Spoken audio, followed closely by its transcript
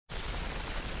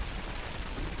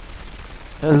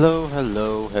Hello,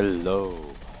 hello, hello.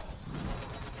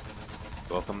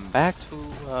 Welcome back to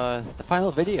the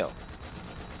final video.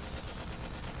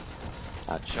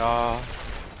 Acha,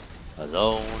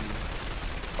 alone,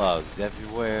 bugs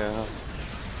everywhere.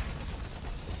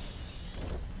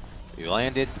 We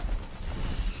landed.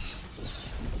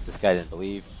 This guy didn't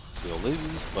believe we'll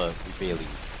lose, but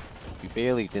we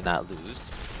barely did not lose.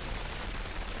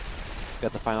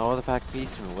 Got the final artifact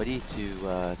piece and we're ready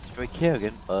to destroy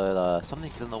Kerrigan, but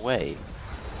something's in the way.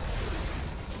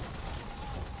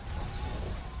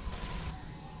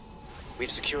 We've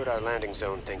secured our landing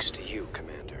zone thanks to you,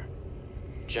 Commander.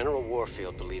 General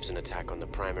Warfield believes an attack on the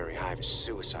primary hive is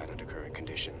suicide under current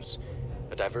conditions.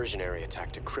 A diversionary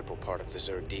attack to cripple part of the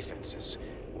Zerg defenses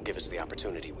will give us the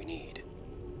opportunity we need.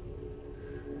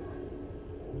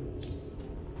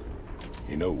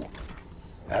 You know,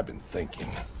 I've been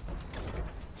thinking.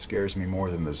 Scares me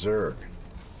more than the Zerg.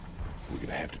 We're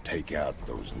gonna have to take out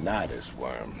those Nidus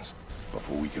worms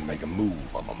before we can make a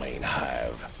move on the main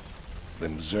hive.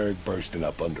 Them Zerg bursting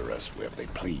up under us wherever they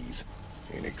please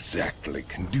ain't exactly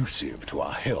conducive to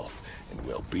our health and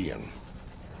well-being.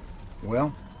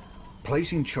 Well,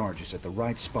 placing charges at the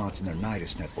right spots in their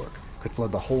Nidus network could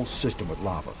flood the whole system with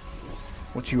lava.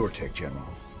 What's your take, General?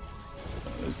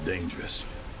 It's dangerous,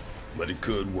 but it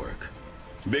could work.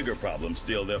 Bigger problem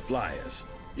still their flyers.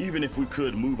 Even if we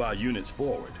could move our units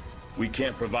forward, we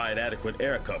can't provide adequate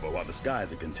air cover while the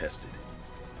skies are contested.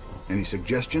 Any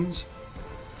suggestions?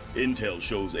 Intel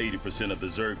shows 80% of the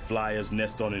Zerg flyers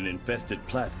nest on an infested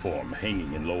platform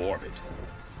hanging in low orbit.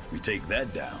 We take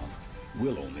that down,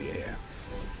 we'll own the air.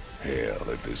 Hell,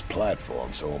 if this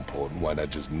platform's so important, why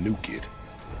not just nuke it?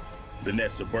 The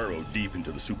nests are burrowed deep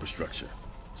into the superstructure.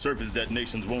 Surface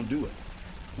detonations won't do it.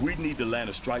 We'd need to land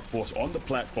a strike force on the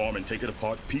platform and take it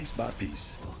apart piece by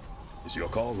piece. It's your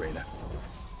call, Reyna.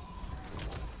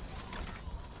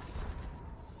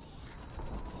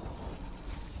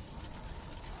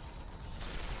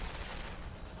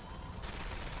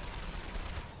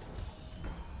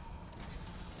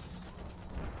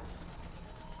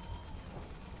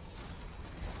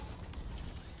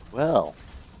 Well,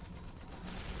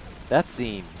 that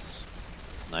seems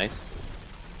nice.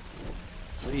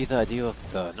 So either deal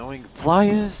with the annoying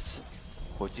flyers,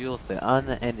 or deal with the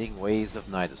unending waves of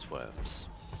Nidus worms.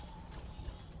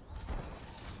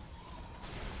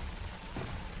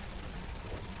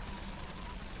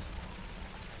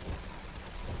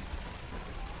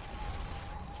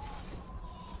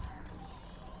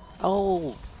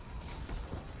 Oh,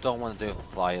 don't want to deal with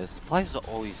flyers. Flyers are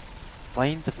always,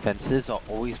 flying defenses are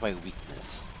always my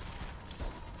weakness.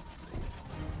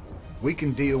 We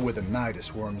can deal with the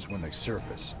Nidus worms when they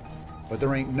surface, but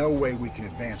there ain't no way we can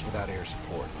advance without air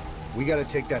support. We gotta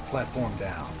take that platform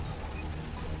down.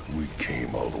 We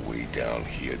came all the way down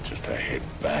here just to head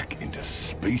back into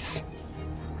space?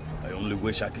 I only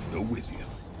wish I could go with you.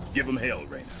 Give them hell,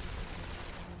 Reyna.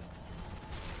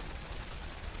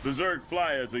 The Zerg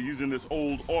flyers are using this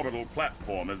old orbital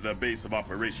platform as their base of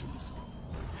operations.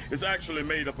 It's actually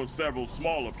made up of several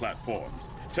smaller platforms,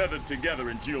 tethered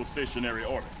together in geostationary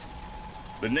orbit.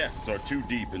 The nests are too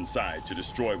deep inside to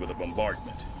destroy with a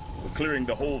bombardment, but clearing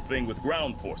the whole thing with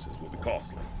ground forces will be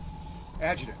costly.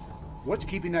 Adjutant, what's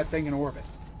keeping that thing in orbit?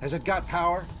 Has it got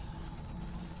power?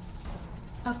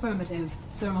 Affirmative.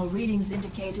 Thermal readings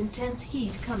indicate intense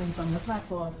heat coming from the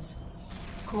platforms.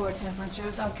 Core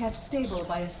temperatures are kept stable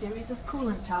by a series of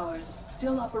coolant towers,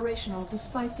 still operational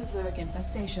despite the Zerg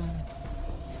infestation.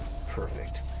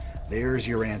 Perfect. There's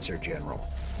your answer, General.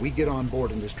 We get on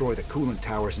board and destroy the coolant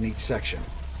towers in each section.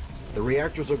 The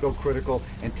reactors will go critical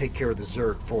and take care of the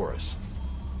Zerg for us.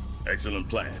 Excellent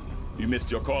plan. You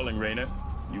missed your calling, Reyna.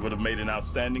 You would have made an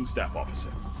outstanding staff officer.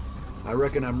 I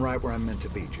reckon I'm right where I'm meant to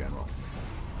be, General.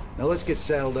 Now let's get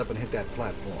saddled up and hit that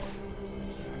platform.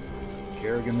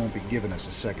 Kerrigan won't be giving us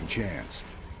a second chance.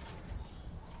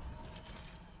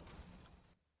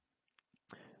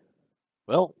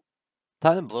 Well,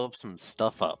 time to blow up some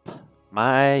stuff up.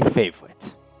 My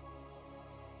favorite.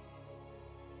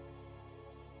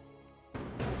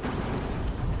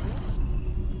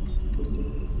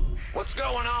 What's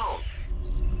going on?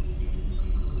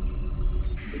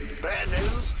 Bad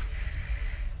news?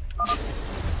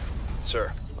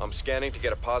 Sir, I'm scanning to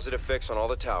get a positive fix on all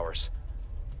the towers.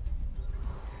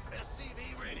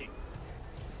 SCV ready.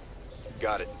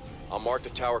 Got it. I'll mark the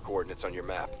tower coordinates on your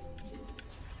map.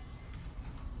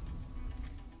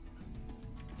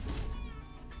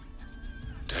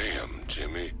 Damn,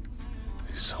 Jimmy.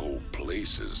 This whole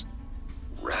place is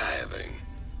writhing.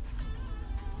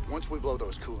 Once we blow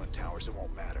those coolant towers, it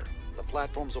won't matter. The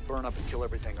platforms will burn up and kill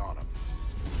everything on them.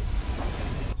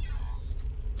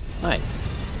 Nice.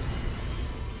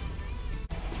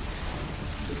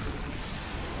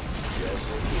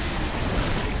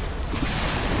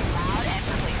 Loud and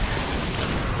clear.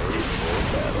 Ready for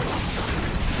battle.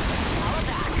 All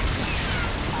attack.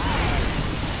 Aye.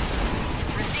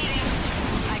 Receiving.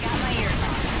 I got my ears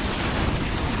on.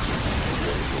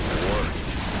 Ready for war.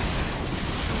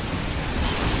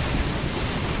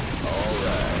 All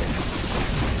right.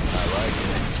 I like it.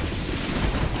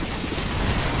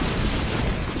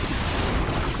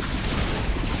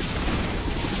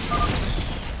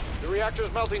 The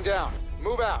reactor's melting down.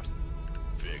 Move out.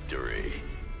 Victory.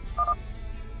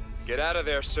 Get out of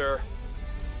there, sir.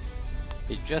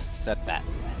 He just said that.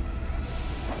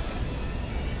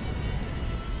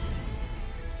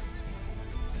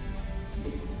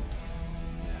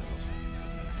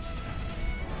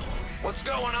 What's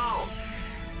going on?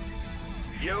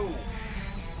 Yo.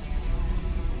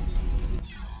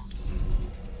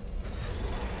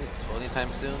 Exploding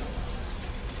time soon?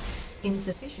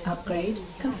 Insufficient. Upgrade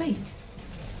complete.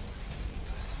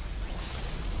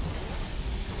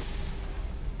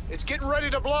 It's getting ready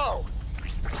to blow.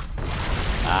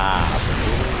 Ah,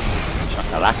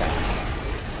 chakalaka.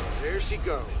 There she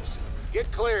goes.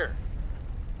 Get clear.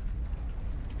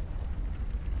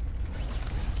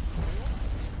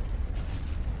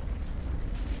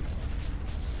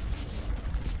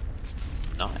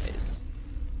 Nice.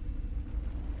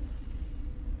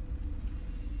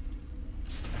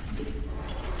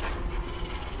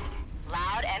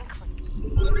 Loud and clear.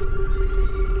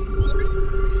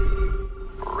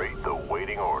 Rate the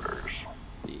waiting orders.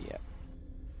 Yeah.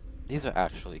 These are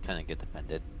actually kind of good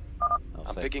defended. I'll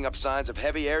I'm say. picking up signs of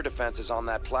heavy air defenses on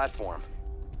that platform.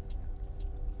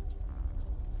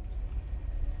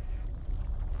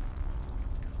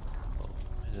 Oh,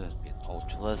 it'll be an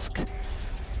ultralisk.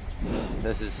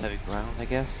 This is heavy ground, I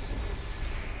guess.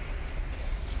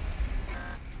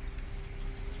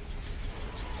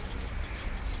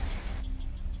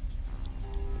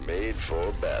 Made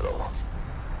for battle.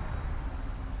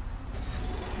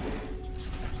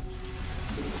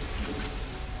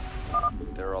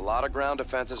 There are a lot of ground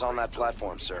defenses on that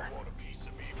platform, sir. Want a piece of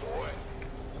me, boy?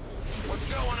 What's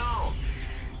going on?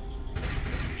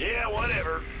 Yeah,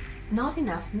 whatever. Not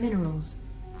enough minerals.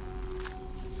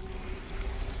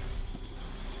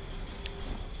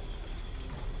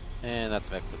 And that's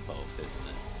a mix of both, isn't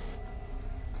it?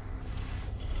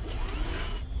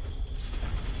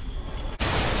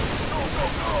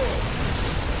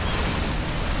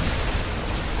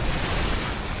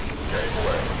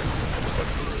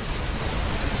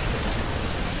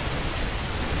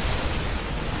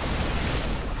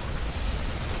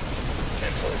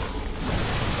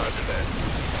 Roger that.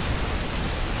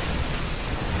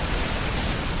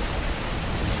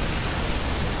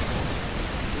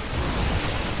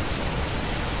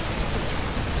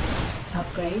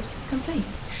 Upgrade complete.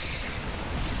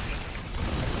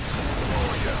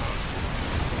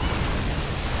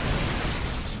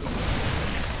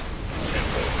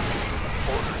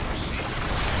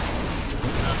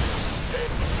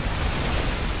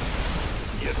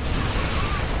 Yes.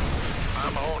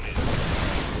 I'm on it.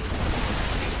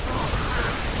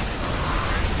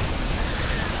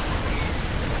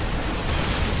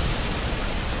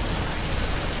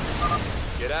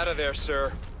 Get out of there,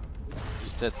 sir. You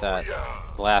said that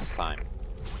last time.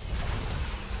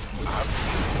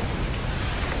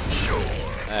 Sure.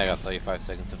 I got 35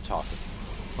 seconds of talking.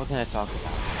 What can I talk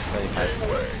about? 35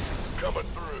 seconds. Coming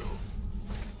through.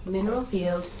 Mineral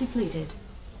field depleted.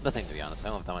 Nothing, to be honest. I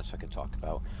don't have that much I can talk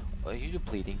about. Are you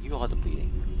depleting? You are depleting.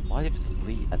 Why did you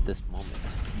deplete at this moment?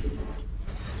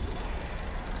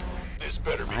 This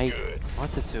better be I good.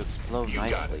 want this to explode You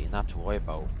got nicely and not to worry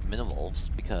about minerals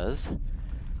because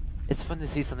it's fun to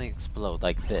see something explode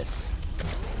like this.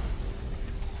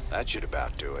 That should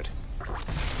about do it.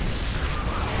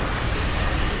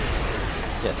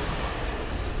 Yes.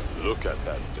 Look at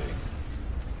that thing.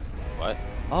 What?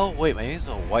 Oh, wait, my ears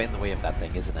are white in the way of that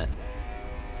thing, isn't it?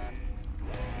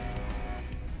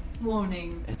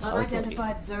 Warning. It's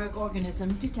Unidentified zerg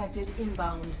organism detected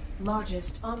inbound.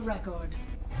 Largest on record.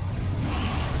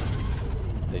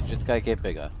 They just gotta get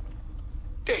bigger.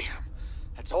 Damn.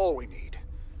 That's all we need.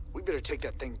 We better take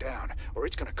that thing down, or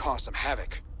it's gonna cause some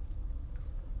havoc.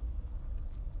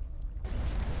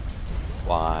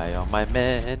 Why are my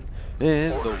men in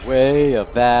the way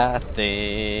of that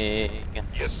thing?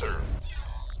 Yes, sir.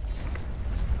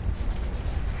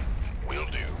 Will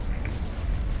do.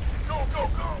 Go, go,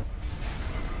 go.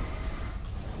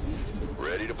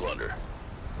 Ready to blunder.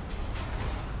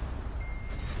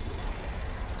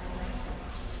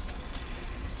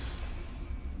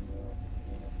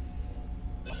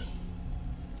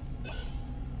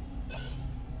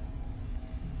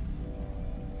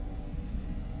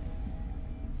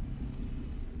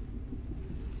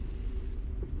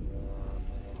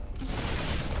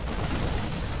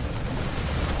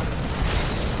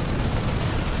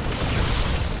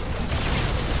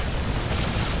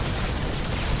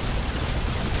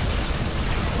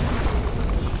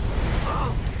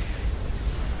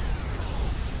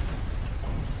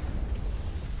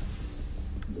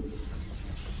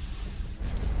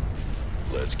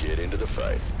 Let's get into the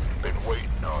fight. Been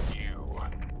waiting on you.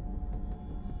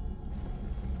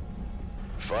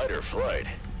 Fight or flight?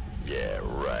 Yeah,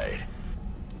 right.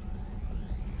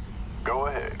 Go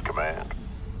ahead, Command.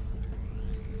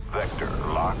 Vector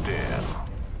locked in.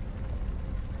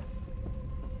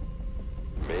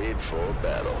 Made for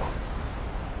battle.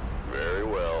 Very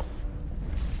well.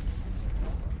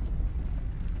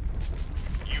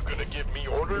 You gonna give me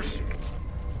orders?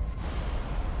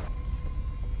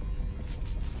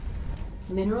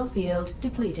 Mineral field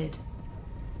depleted.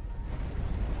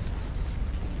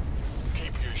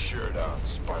 Keep your shirt on,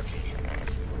 Sparky.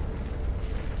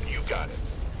 You got it.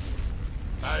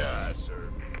 Aye, aye, sir.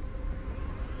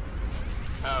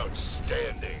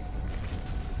 Outstanding.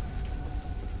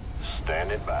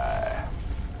 Standing by.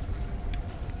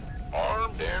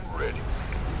 Armed and ready.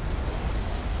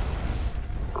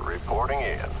 Reporting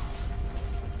in.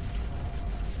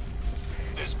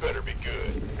 This better be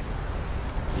good.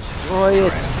 Destroy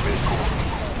it.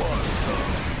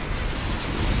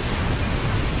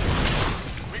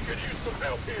 We could use some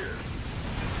help here.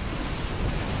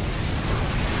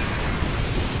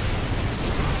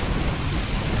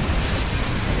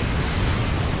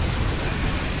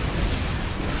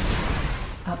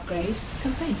 Upgrade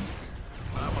complete.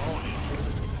 I'm on it.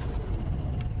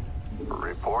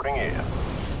 Reporting in.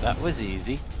 That was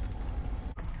easy.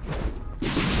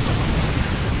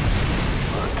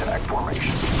 Attack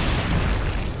formation.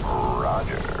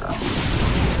 Roger.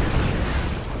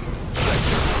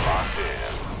 Sector locked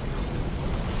in.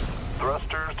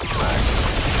 Thrusters to max.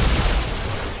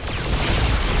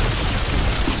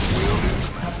 Will do.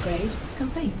 Upgrade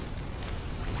complete.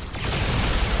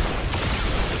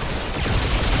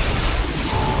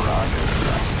 Roger.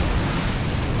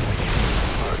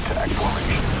 Attack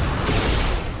formation.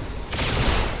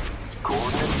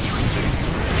 Coordinates received.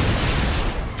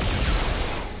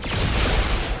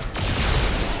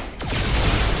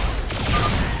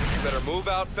 Better move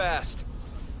out fast.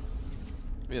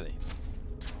 Really.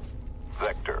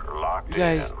 Vector locked You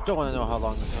guys in. don't want to know how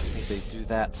long it took me to do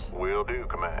that. Will do,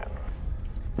 Command.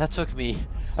 That took me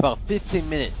about 15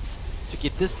 minutes to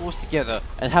get this force together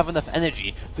and have enough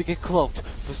energy to get cloaked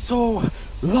for so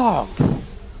long.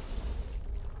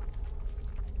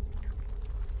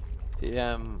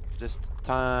 Yeah, I'm just a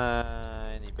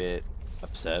tiny bit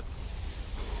upset.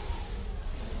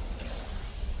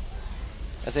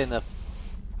 That's enough,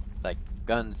 like,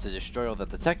 guns to destroy all the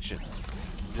detections,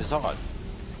 which is odd.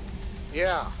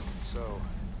 Yeah, so,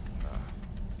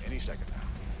 any second now.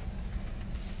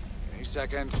 Any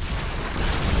second.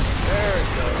 There it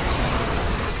goes.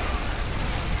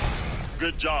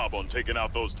 Good job on taking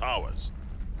out those towers.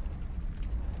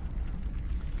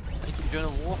 Thank you for doing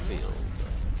a warfield.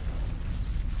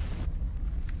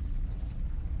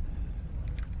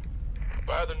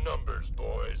 By the numbers,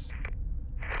 boys.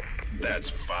 That's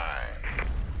fine.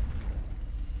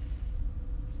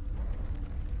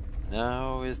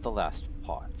 Now is the last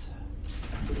part.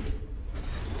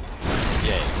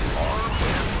 Yay. Armed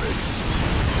and ready.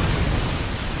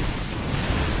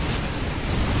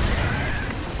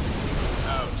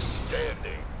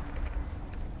 Outstanding.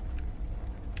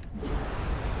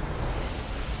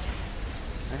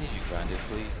 I need you grounded,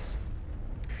 please.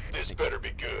 This better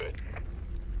be good.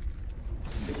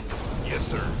 Yes,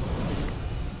 sir.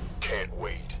 Can't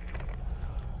wait.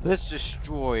 Let's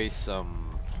destroy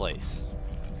some place.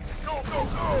 Go, go,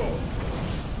 go!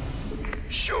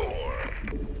 Sure.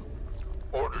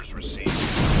 Orders received.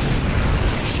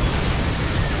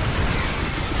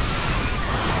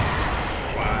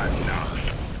 Why not?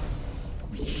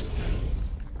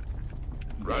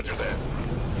 Roger that.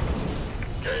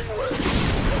 Gangway.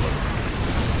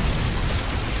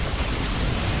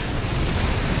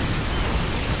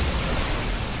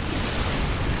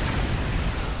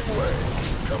 Gangway.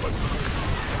 Coming through.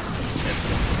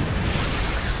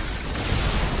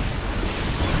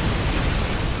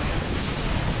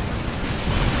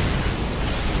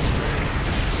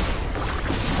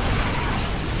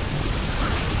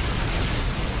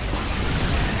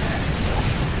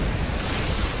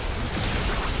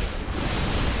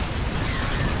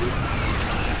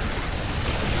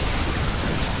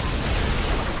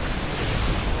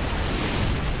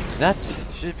 That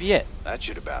should be it. That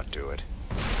should about do it.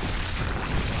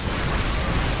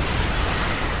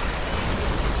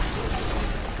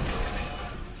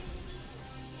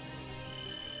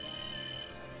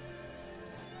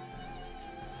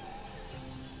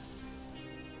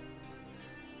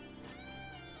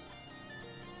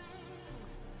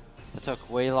 It took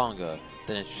way longer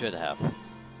than it should have.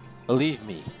 Believe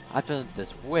me, I've done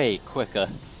this way quicker.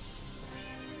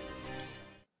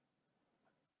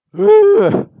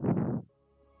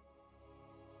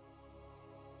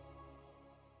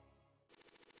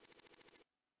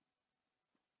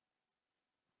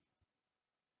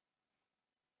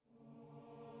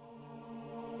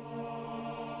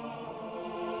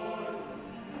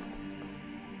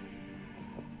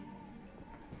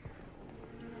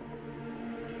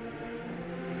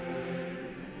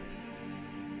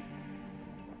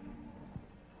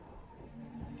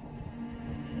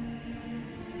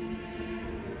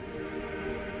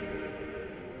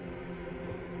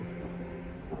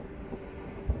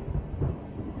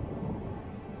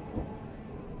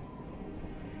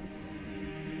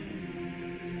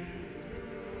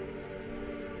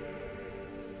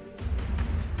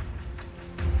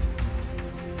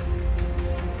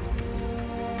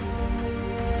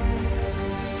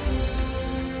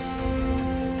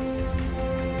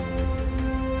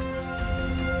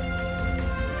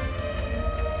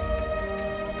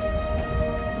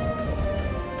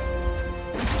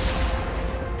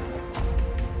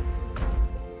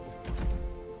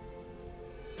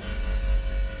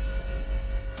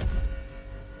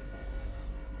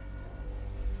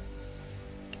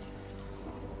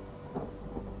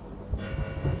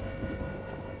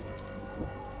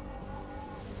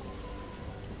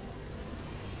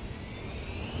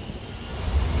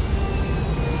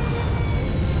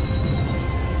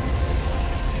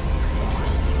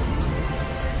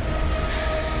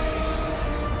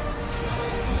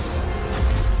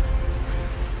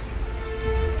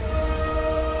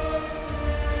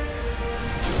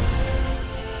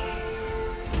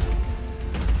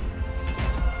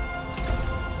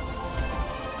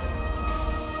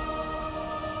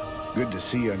 Good to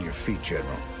see you on your feet,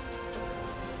 General.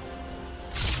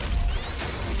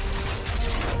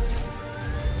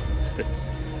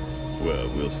 Well,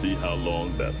 we'll see how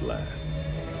long that lasts.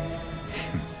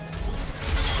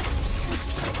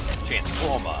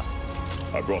 Transformer.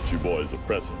 I brought you boys a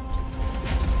present.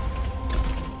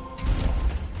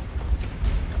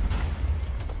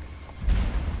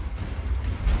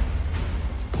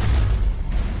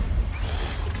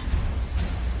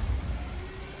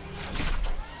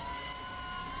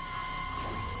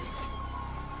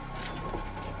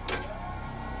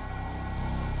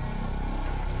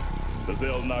 The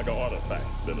Zelnaga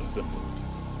artifact's been assembled.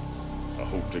 I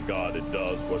hope to God it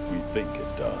does what we think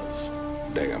it does.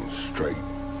 Damn straight.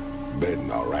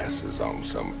 Betting our asses on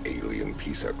some alien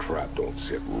piece of crap don't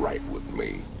sit right with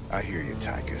me. I hear you,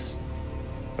 Tychus.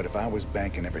 But if I was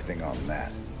banking everything on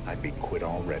that, I'd be quit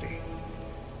already.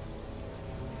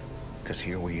 Because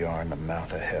here we are in the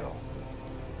mouth of hell.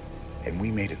 And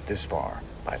we made it this far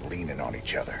by leaning on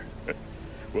each other.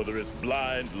 Whether it's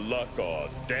blind luck or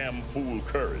damn fool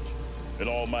courage, in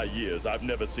all my years, I've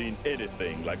never seen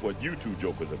anything like what you two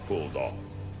jokers have pulled off.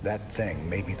 That thing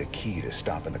may be the key to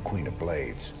stopping the Queen of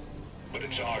Blades. But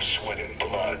it's our sweat and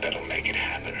blood that'll make it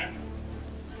happen.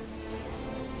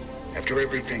 After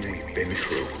everything we've been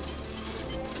through,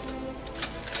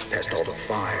 past all the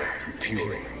fire and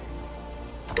fury,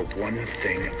 the one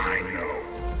thing I know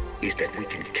is that we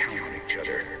can count on each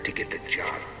other to get the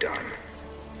job done.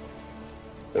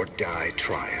 Or die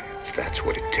trying, if that's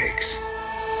what it takes.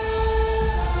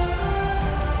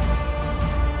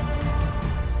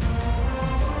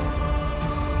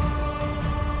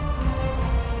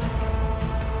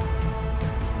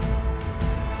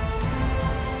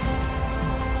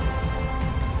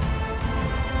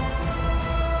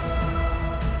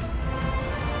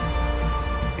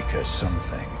 Because some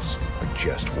things are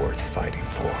just worth fighting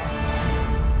for.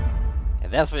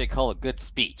 And that's what you call a good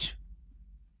speech.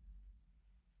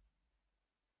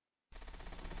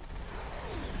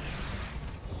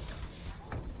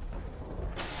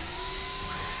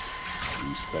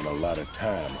 We spent a lot of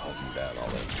time hunting down all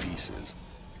them pieces.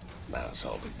 Now it's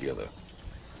all together.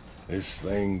 This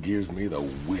thing gives me the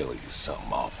willies,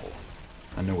 something awful.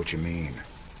 I know what you mean.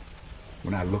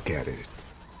 When I look at it,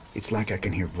 it's like I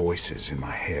can hear voices in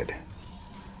my head.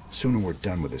 Sooner we're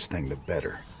done with this thing, the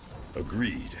better.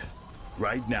 Agreed.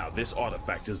 Right now, this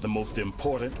artifact is the most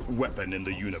important weapon in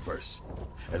the universe.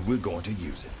 And we're going to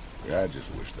use it. I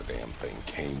just wish the damn thing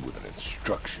came with an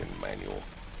instruction manual.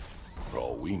 For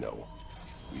all we know,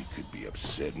 we could be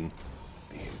upsetting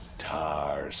the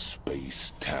entire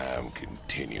space-time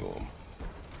continuum.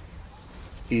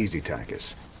 Easy,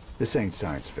 Tychus. This ain't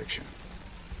science fiction.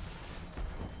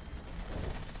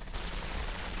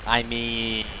 I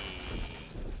mean...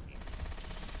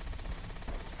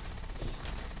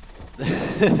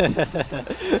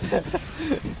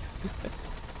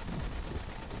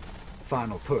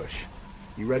 Final push.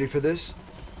 You ready for this?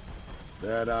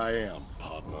 That I am,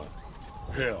 partner.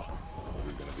 Hell,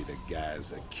 we're gonna be the guys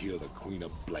that kill the Queen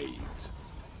of Blades.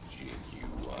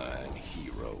 Genuine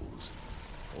heroes.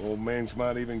 Old Mensch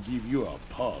might even give you a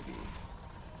pardon.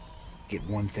 Get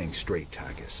one thing straight,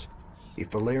 Tychus.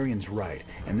 If Valerian's right,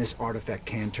 and this artifact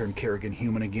can turn Kerrigan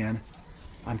human again,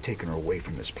 I'm taking her away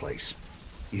from this place.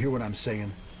 You hear what I'm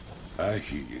saying? I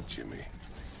hear you, Jimmy.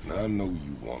 And I know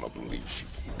you want to believe she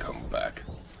can come back.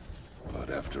 But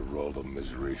after all the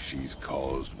misery she's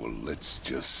caused, well, let's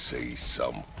just say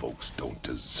some folks don't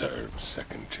deserve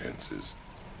second chances.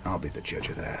 I'll be the judge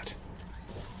of that.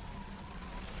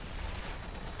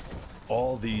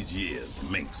 All these years,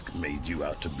 Minsk made you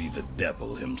out to be the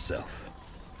devil himself.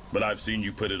 But I've seen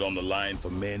you put it on the line for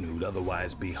men who'd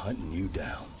otherwise be hunting you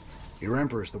down. Your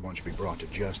Emperor's the one should be brought to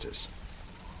justice.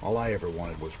 All I ever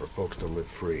wanted was for folks to live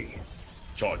free.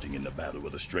 Charging into battle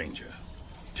with a stranger.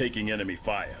 Taking enemy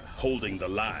fire, holding the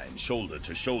line, shoulder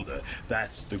to shoulder.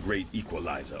 That's the great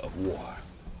equalizer of war.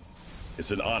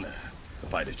 It's an honor to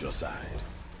fight at your side.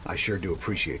 I sure do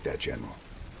appreciate that, General.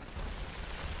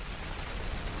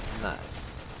 Nice.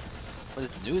 What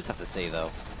does the news have to say,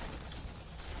 though?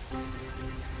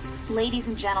 Ladies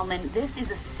and gentlemen, this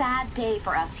is a sad day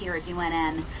for us here at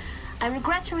UNN. I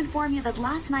regret to inform you that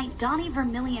last night Donnie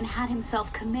Vermillion had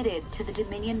himself committed to the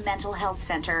Dominion Mental Health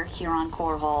Center here on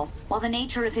Core Hall. While the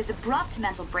nature of his abrupt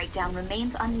mental breakdown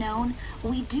remains unknown,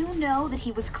 we do know that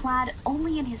he was clad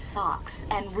only in his socks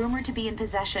and rumored to be in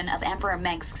possession of Emperor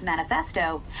Mengsk's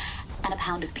manifesto and a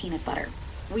pound of peanut butter.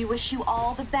 We wish you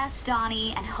all the best,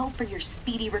 Donnie, and hope for your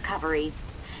speedy recovery.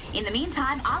 In the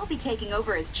meantime, I'll be taking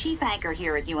over as chief anchor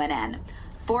here at UNN.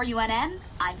 For UNN,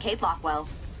 I'm Kate Lockwell.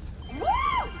 Woo!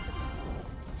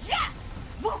 Yes!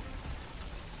 Woo!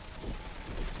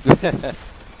 It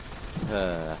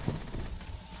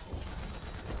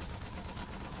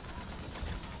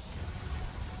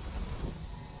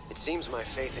seems my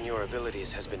faith in your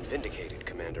abilities has been vindicated,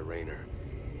 Commander Raynor.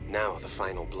 Now the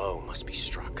final blow must be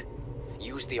struck.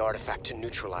 Use the artifact to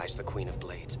neutralize the Queen of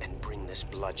Blades and bring this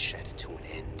bloodshed to an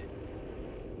end.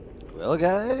 Well,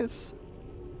 guys,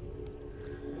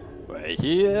 we're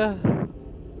here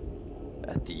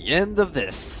at the end of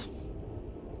this.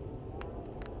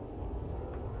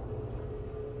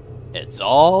 It's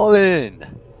all in.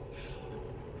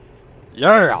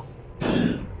 Yeah.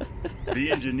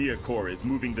 The Engineer Corps is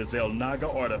moving the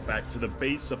Zelnaga artifact to the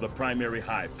base of the primary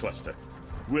hive cluster.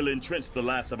 We'll entrench the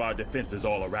last of our defenses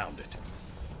all around it.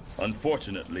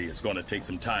 Unfortunately, it's going to take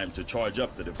some time to charge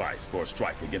up the device for a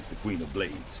strike against the Queen of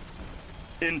Blades.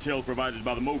 Intel provided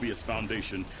by the Mobius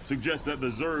Foundation suggests that the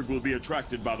Zerg will be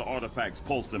attracted by the artifact's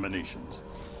pulse emanations.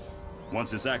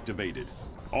 Once it's activated,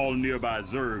 all nearby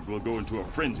Zerg will go into a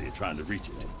frenzy trying to reach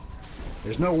it.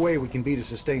 There's no way we can beat a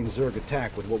sustained Zerg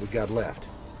attack with what we got left.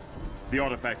 The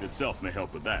artifact itself may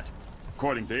help with that.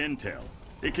 According to Intel,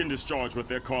 it can discharge what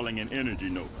they're calling an energy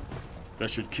nova that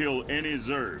should kill any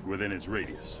Zerg within its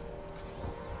radius.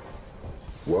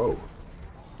 Whoa.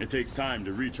 It takes time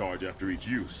to recharge after each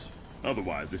use.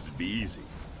 Otherwise, this would be easy.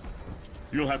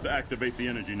 You'll have to activate the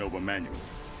energy nova manually.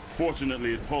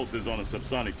 Fortunately, it pulses on a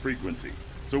subsonic frequency,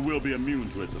 so we'll be immune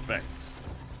to its effects.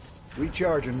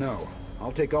 Recharge or no,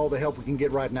 I'll take all the help we can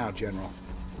get right now, General.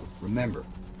 Remember,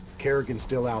 Kerrigan's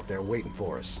still out there waiting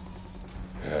for us.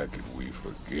 How could we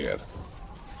forget?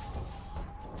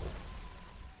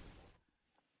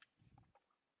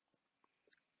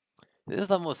 This is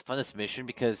the most funnest mission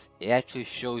because it actually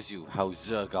shows you how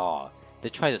Zerg are. They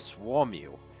try to swarm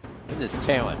you. In this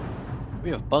Terran, we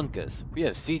have bunkers, we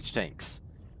have siege tanks.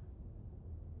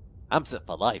 I'm set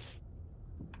for life.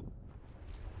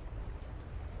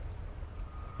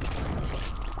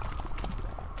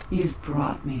 You've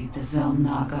brought me the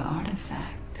Zelnaga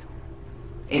artifact.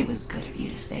 It was good of you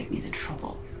to save me the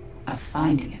trouble of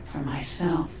finding it for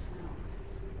myself.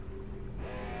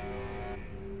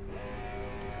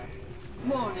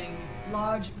 Warning.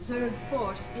 Large Zerg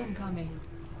force incoming.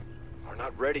 We're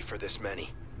not ready for this many.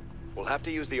 We'll have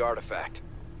to use the artifact.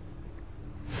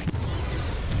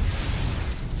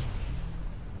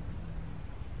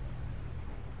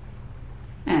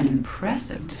 An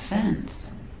impressive defense.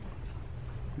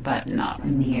 But not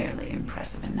nearly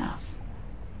impressive enough.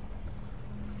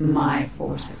 My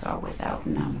forces are without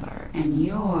number, and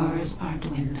yours are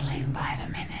dwindling by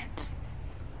the minute.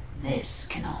 This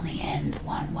can only end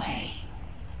one way.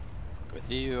 With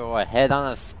your head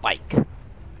on a spike.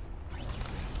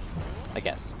 I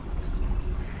guess.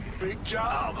 Big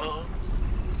job, huh?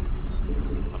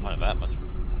 I'm not that much.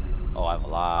 Oh, I have a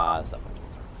lot of stuff.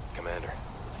 Commander,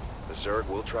 the Zerg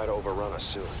will try to overrun us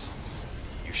soon.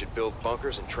 You should build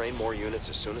bunkers and train more units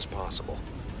as soon as possible.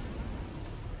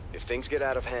 If things get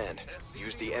out of hand,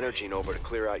 use the energy nova to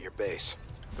clear out your base.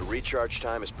 The recharge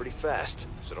time is pretty fast,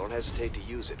 so don't hesitate to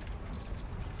use it.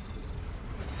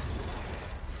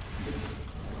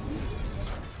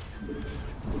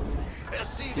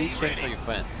 Siege tanks are your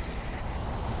friends.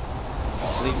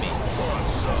 Believe me.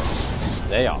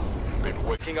 They are.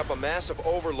 Picking up a mass of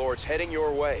overlords heading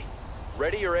your way.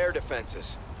 Ready your air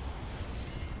defenses.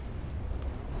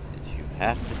 Did you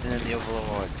have to send in the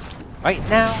overlords? Right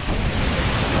now?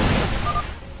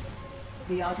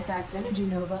 The artifact's energy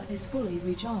nova is fully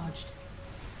recharged.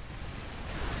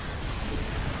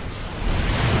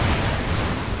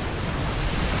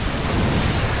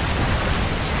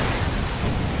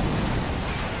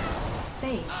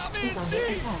 Base is under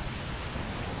attack.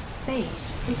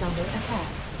 Base is under attack.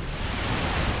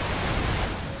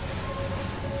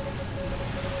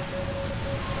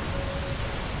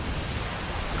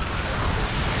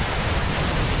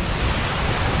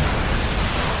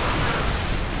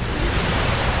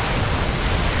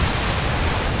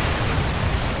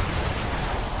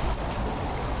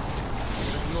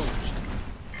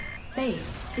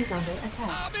 Base is under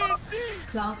attack.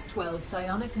 Class 12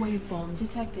 psionic waveform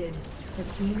detected. The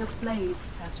Queen of Blades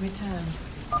has returned.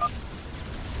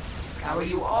 Scour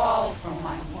you all from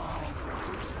my world.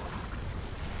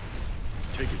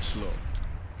 Take it slow.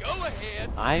 Go ahead.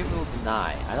 I will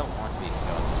deny. I don't want to be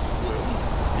scouted.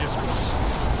 Yes,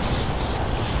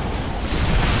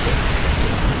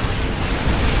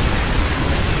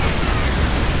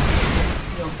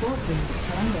 Your forces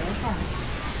are under attack.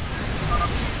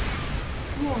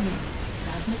 Warning.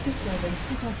 Seismic disturbance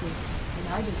detected.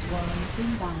 Nidus worm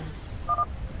inbound.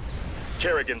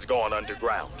 Kerrigan's gone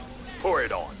underground. Pour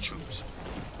it on, troops.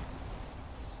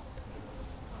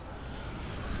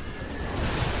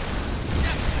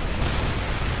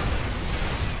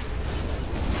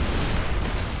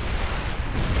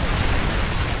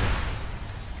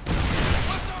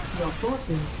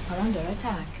 forces are under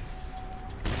attack.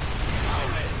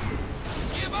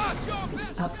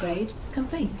 Upgrade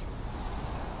complete.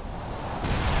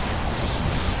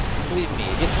 Believe me,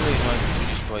 it gets really annoying when he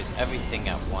destroys everything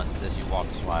at once as you walk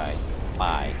by.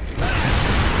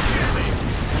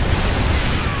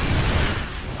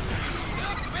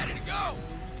 Ready to go!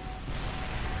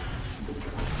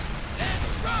 Let's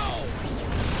roll!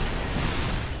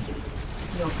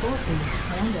 Your forces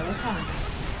are under attack.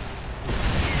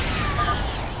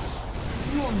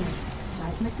 Warning.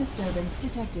 Seismic disturbance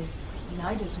detected.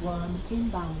 Nidus worm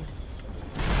inbound.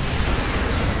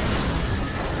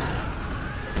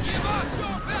 Give us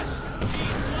your best!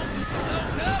 Need something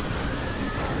load up?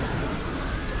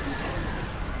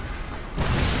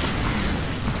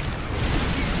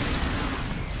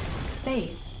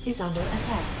 Base is under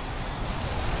attack.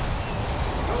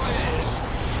 Go ahead!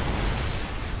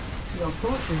 Your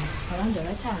forces are under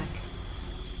attack.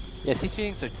 Yes, these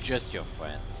things are just your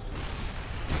friends.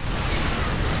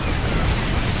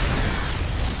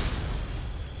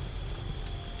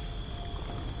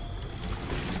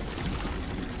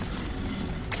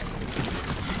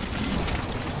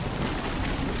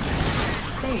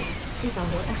 Base is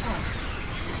under attack.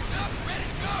 Ready to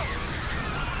go!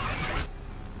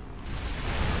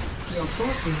 Your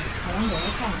forces are under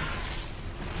attack.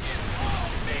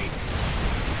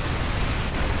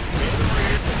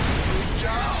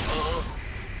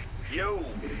 Yo.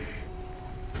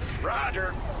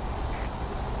 Roger.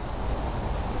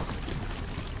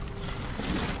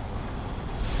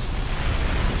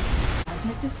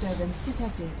 Seismic disturbance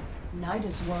detected.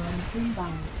 Nidus worm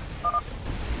inbound.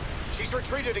 She's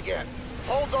retreated again.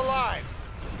 Hold the line.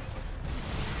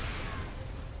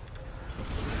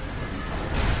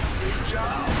 Good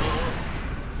job.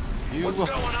 You What's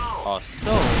going on? are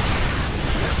so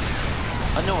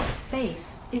annoying.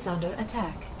 Base is under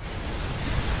attack.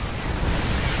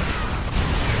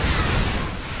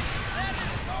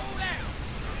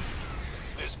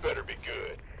 This better be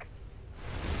good.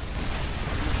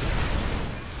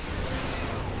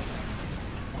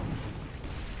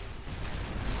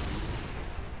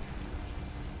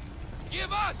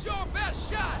 Give us your best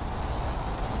shot!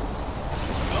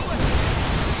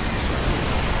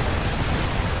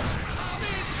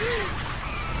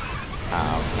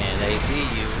 How can they see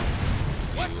you?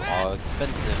 You are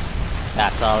expensive.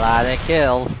 That's a lot of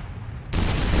kills.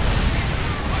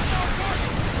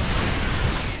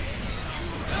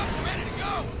 Ready to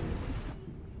go!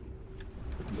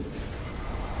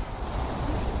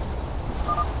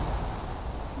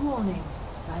 Warning.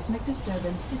 Seismic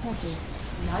disturbance detected.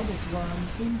 Nidus worm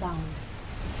inbound.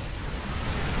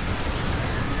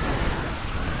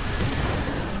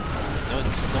 No one's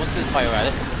gonna fire at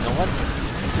it. No one?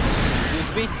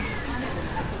 Excuse me?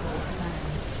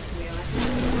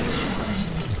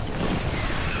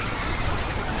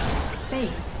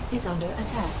 Base is under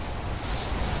attack.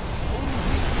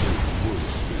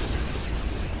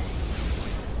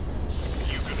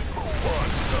 You gonna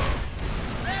want some?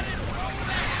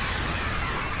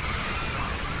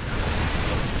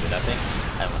 Do that thing?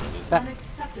 I don't want to lose that.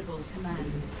 Unacceptable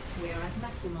command. We are at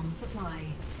maximum supply.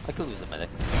 I could lose the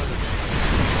medics.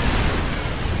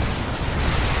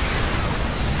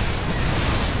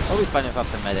 I'll be fine without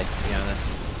the medics, to be honest.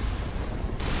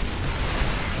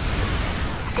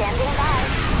 Standing by.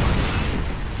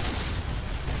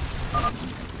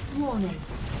 Warning.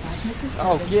 Seismic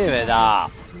disturbance. Oh, give it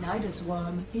up. Nidus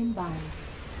worm inbound.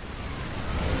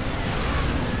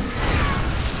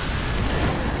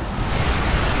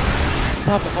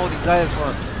 Stop with all these Zayas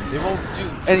worms. They won't do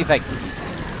anything.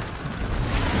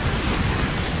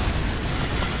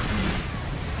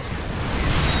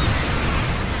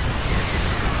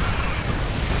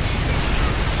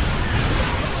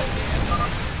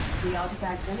 The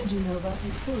artifact's energy nova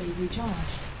is fully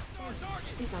recharged.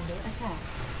 Base is under attack.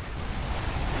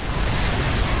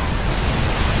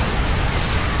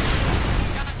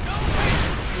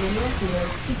 Mineral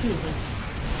field depleted.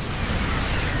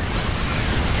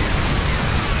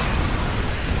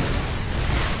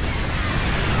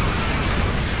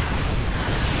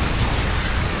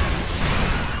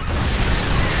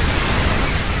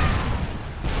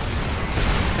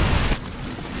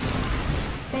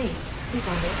 Base is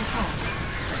under attack.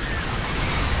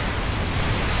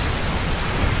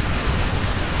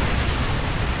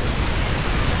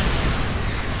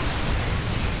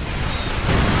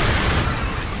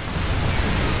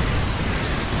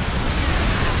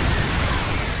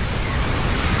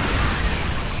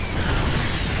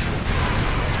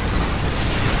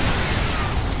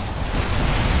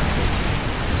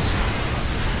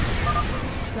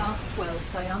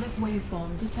 psionic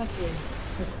waveform detected.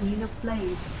 The Queen of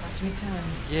Blades has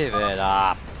returned. Give it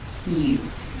up. You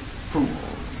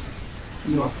fools.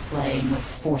 You're playing with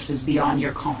forces beyond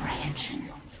your comprehension.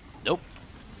 Nope.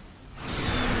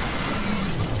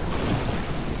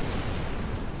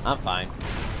 I'm fine.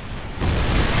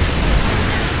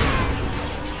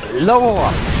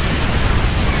 Lower!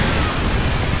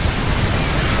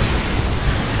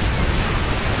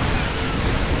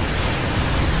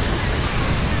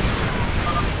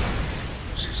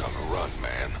 She's on the run,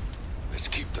 man. Let's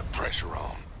keep the pressure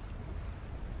on.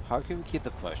 How can we keep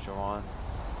the pressure on?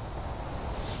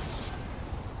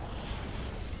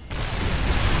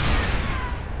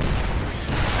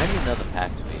 I need another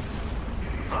factory.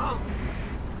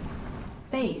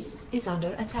 Base is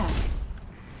under attack.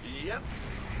 Yep.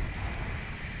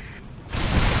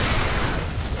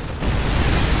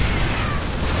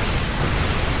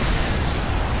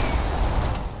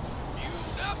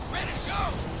 Fueled up, ready to go.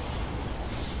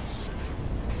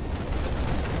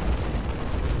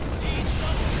 Need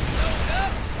something loaded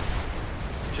up.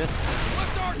 Just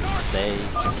What's our target? stay.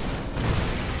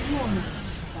 Warning.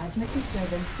 Seismic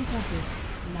disturbance detected.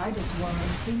 Nidus worm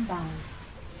inbound.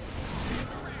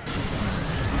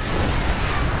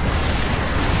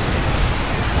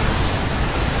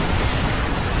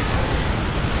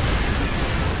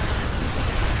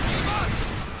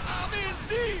 I'm in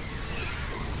deep.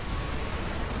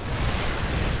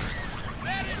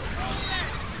 Ready to roll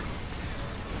out.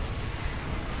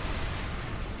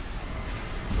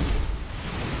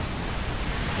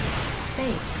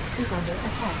 Base is under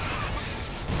attack.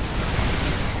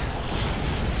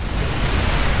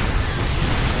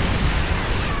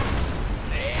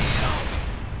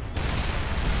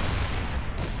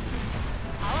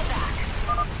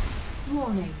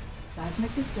 Warning.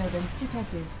 Seismic disturbance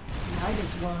detected.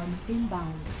 Nidus worm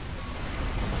inbound.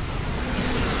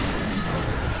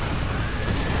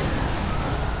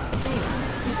 Base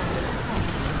is under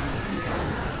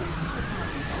attack.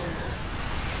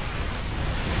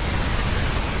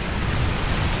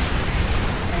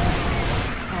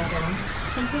 Add-on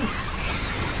complete.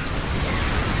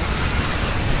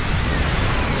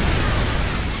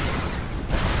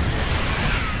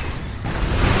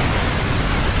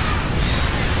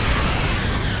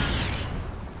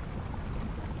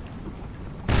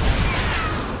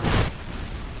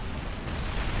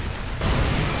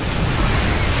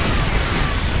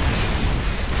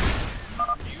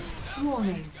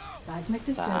 Warning. Seismic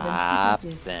disturbance Stop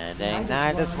detected. sending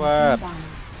Nidus Nidus worm worms.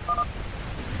 inbound.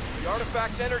 The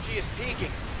artifact's energy is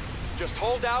peaking. Just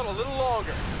hold out a little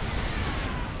longer.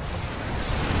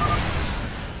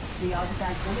 The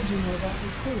artifact's energy nova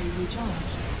is fully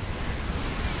recharged.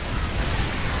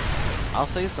 I'll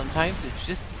say sometimes it's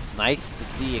just nice to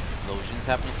see explosions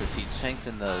happening, the siege tanks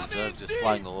and the zerg just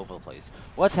flying all over the place.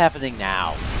 What's happening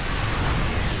now?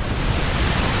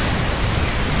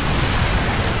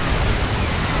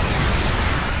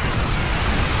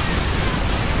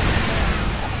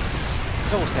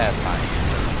 So satisfying.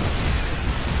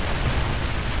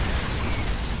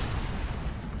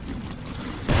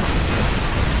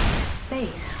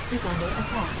 Base is under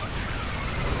attack.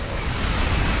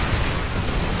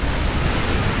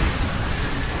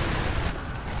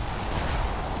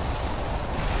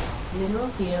 Mineral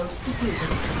field depleted.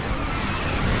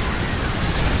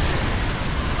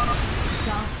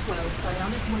 Class 12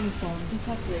 psionic waveform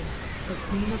detected. The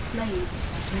Queen of Blades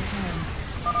has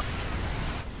returned.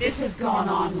 This has gone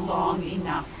on long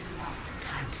enough.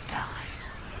 Time to die.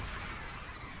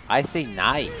 I say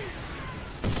night.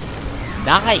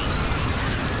 Night!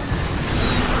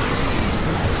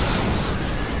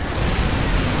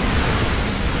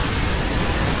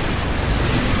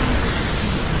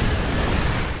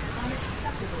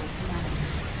 Unacceptable,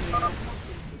 Commander.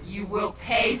 You will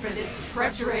pay for this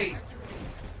treachery.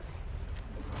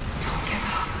 Don't give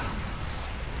up.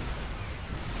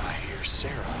 I hear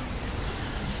Sarah.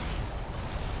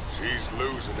 She's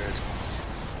losing it.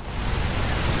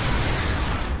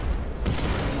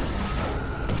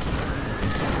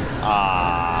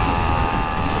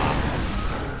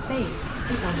 Base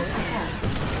is under attack.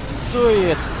 Destroy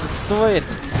it! Destroy it!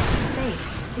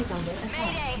 Base is under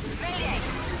attack.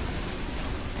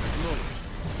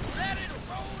 Ready to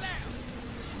roll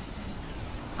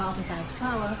out. Artifact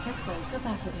power at full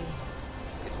capacity.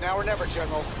 It's now or never,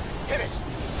 General. Hit it.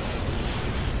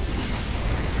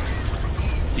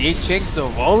 CH tanks are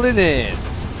rolling in!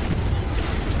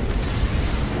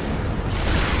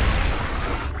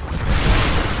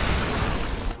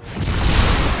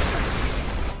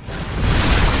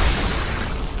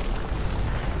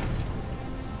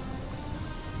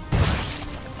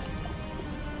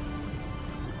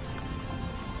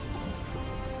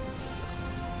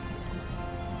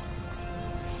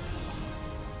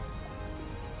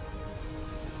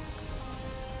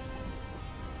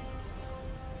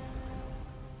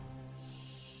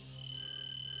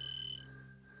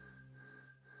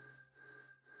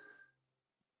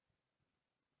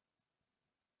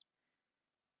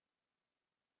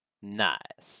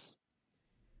 Nice.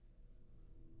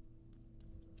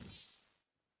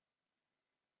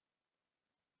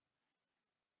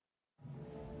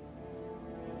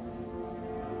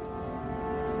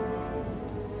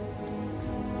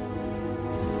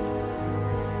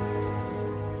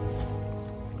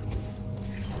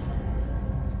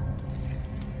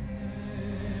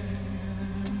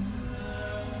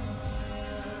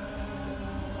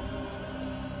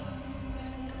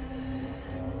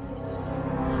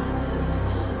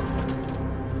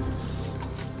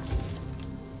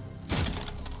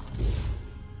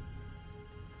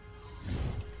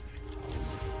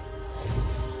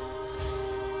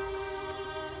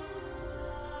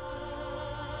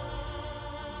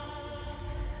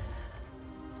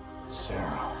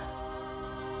 Sarah.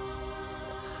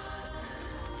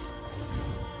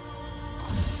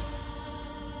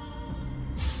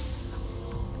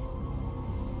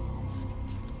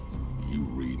 You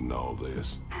reading all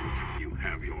this? You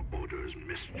have your orders,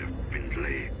 Mr.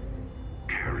 Findlay.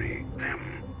 Carry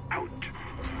them out.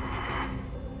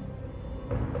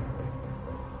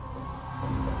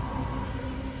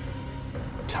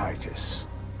 Titus,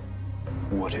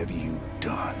 what have you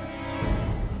done?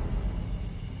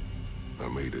 I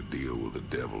made a deal with the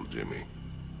devil, Jimmy.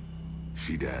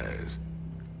 She dies,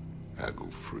 I go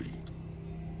free.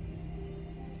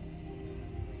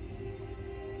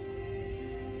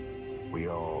 We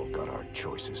all got our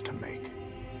choices to make.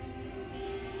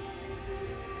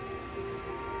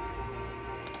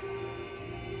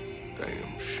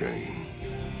 Damn shame.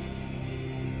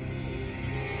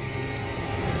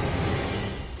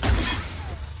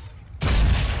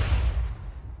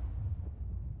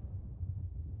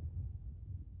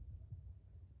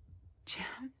 Jim?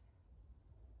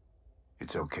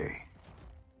 It's okay.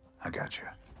 I got you.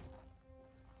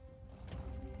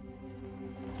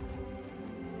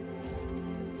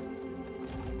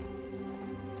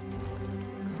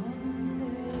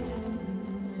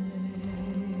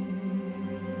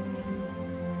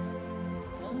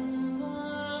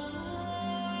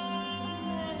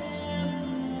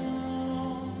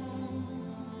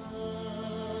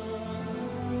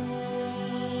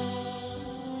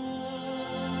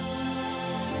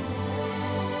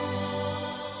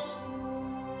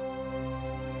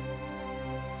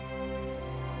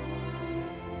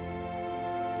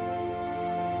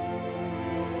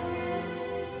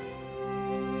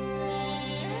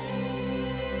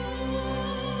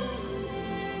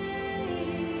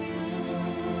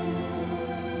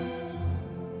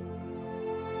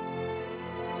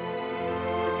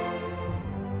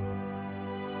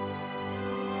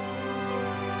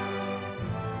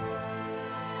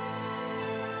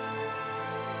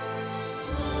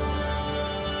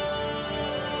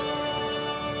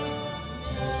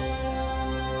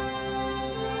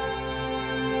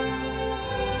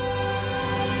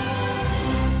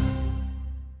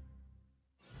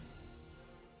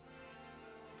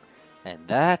 And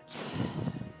that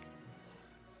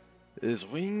is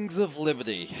Wings of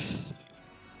Liberty.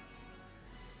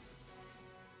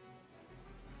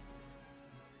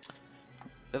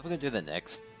 If we're gonna do the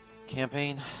next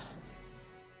campaign,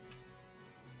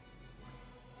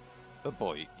 oh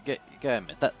boy, you gotta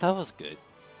admit that was good.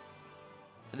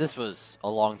 This was a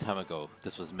long time ago.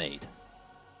 This was made.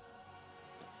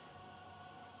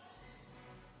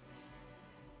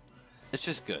 It's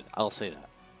just good. I'll say that.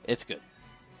 It's good.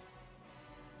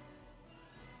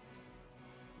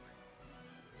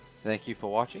 Thank you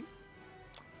for watching.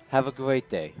 Have a great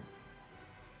day.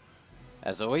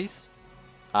 As always,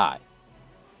 I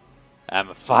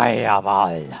am a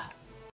fireball.